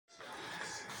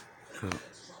cook.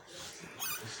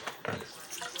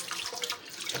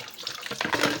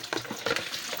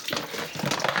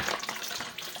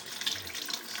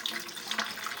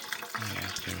 Yeah,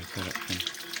 ask her to cut up some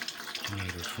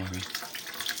tomatoes for me.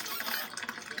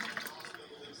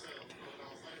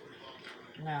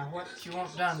 Now, what you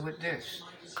want done with this?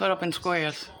 Cut up in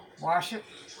squares. Wash it?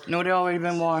 No, they already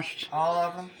been washed. All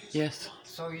of them? Yes.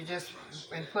 So you just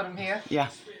put them here? Yeah.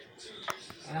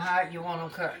 And how you want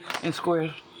them cut? In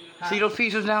squares. Huh? See those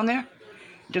pieces down there?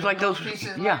 Just like those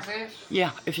pieces yeah. Like this?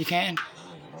 Yeah, if you can.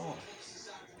 Oh, Lord.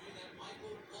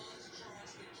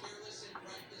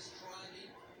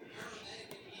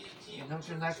 Don't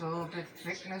you like a little bit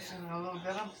thickness and a little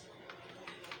bit of them?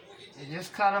 You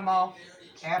just cut them off.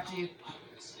 After you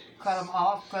cut them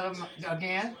off, cut them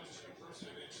again.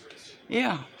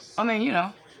 Yeah. I mean, you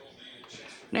know.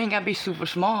 They ain't gotta be super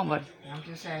small, but I'm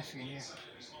just asking you.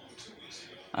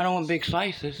 I don't want big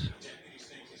slices.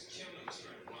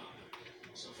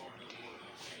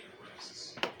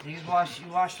 You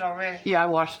washed already? Yeah, I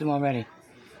washed them already.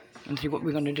 And see what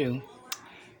we're gonna do.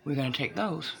 We're gonna take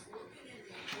those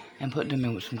and put them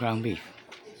in with some ground beef.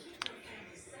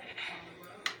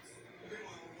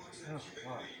 Oh,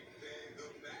 boy.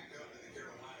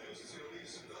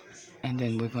 And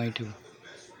then we're going to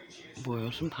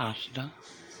boil some pasta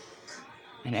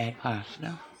and add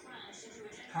pasta.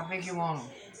 How big you want them?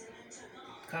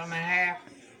 Cut them in half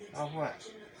or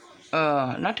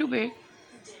what? Not too big.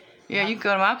 Yeah, you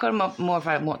cut them. I'll cut them up more if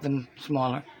I want them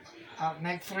smaller. I'll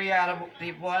make 3 out of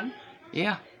the one.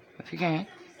 Yeah, if you can.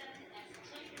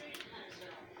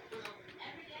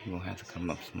 We'll have to cut them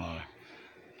up smaller.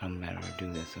 I'm gonna let her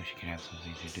do this so she can have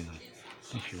something to do. I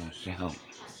think she wants to help.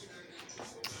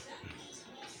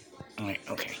 Alright,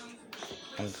 okay.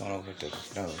 I'm going over to the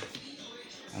stove.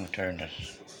 I'm gonna turn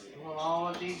this. You want all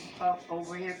of these up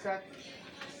over here cut?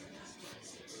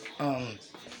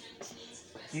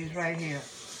 These right here.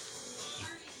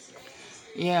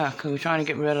 Yeah, because we're trying to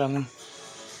get rid of them.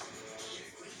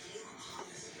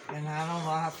 And I don't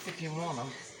know how thick you want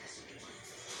them.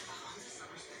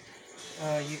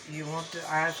 You want the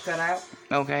eyes cut out?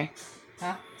 Okay.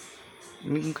 Huh?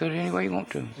 You can cut it any way you want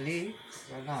to. Leave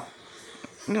or not?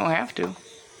 You don't have to.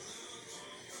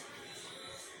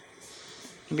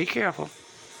 Be careful.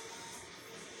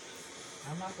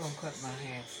 I'm not going to cut my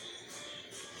hand.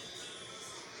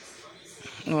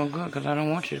 Well, good, because I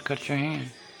don't want you to cut your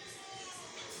hand.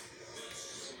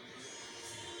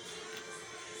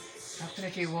 How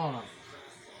thick you want them?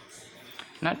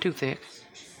 Not too thick.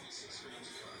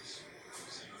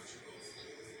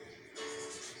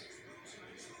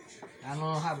 I don't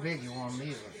know how big you want them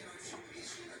either.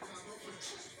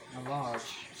 A large,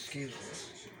 excuse me.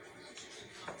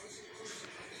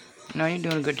 No, you're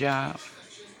doing a good job.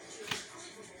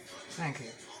 Thank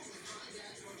you.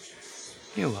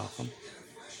 You're welcome.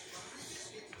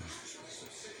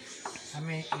 I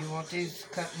mean, you want these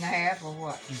cut in half or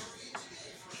what?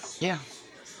 Yeah.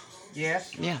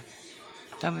 Yes? Yeah.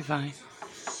 That'll be fine.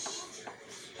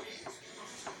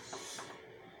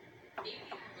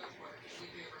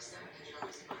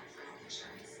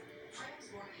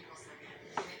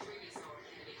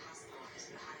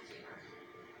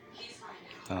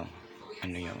 Oh, I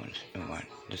know y'all want to know what.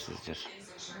 This is just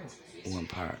one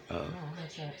part of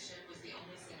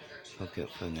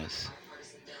forgetfulness.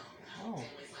 Oh.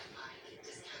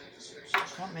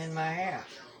 Something in my hair.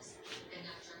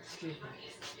 Excuse me.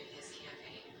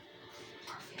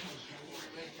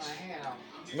 My hair off.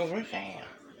 No, we're saying.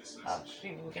 Oh,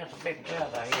 see, we got some big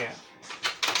bells out here.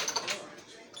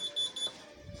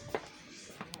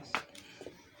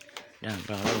 Done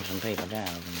brought over some paper down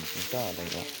from the store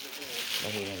paper,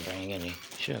 but he didn't bring any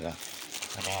sugar.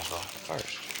 But that's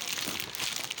first.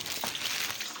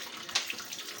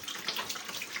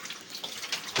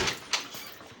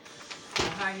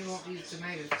 How you want these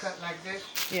tomatoes? Cut like this?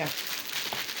 Yeah.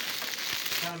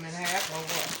 Cut them in half or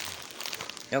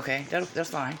what? Okay, that's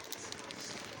fine.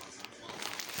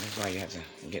 That's why you have to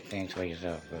get things for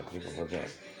yourself, but people forget.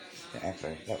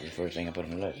 Actually, that was the first thing I put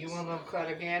on the list. You want them cut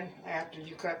again after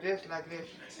you cut this like this?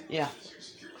 Yeah.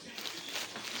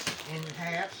 In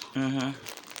half? Mm-hmm.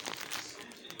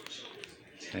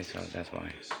 So that's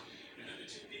why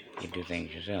you do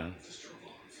things yourself,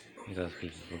 because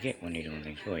people forget when they're doing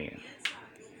things for you.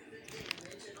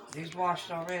 These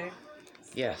washed already?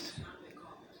 Yes.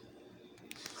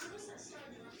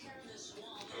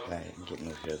 Glad I didn't get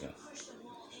no sugar.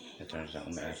 It turns out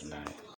I'm asking about it.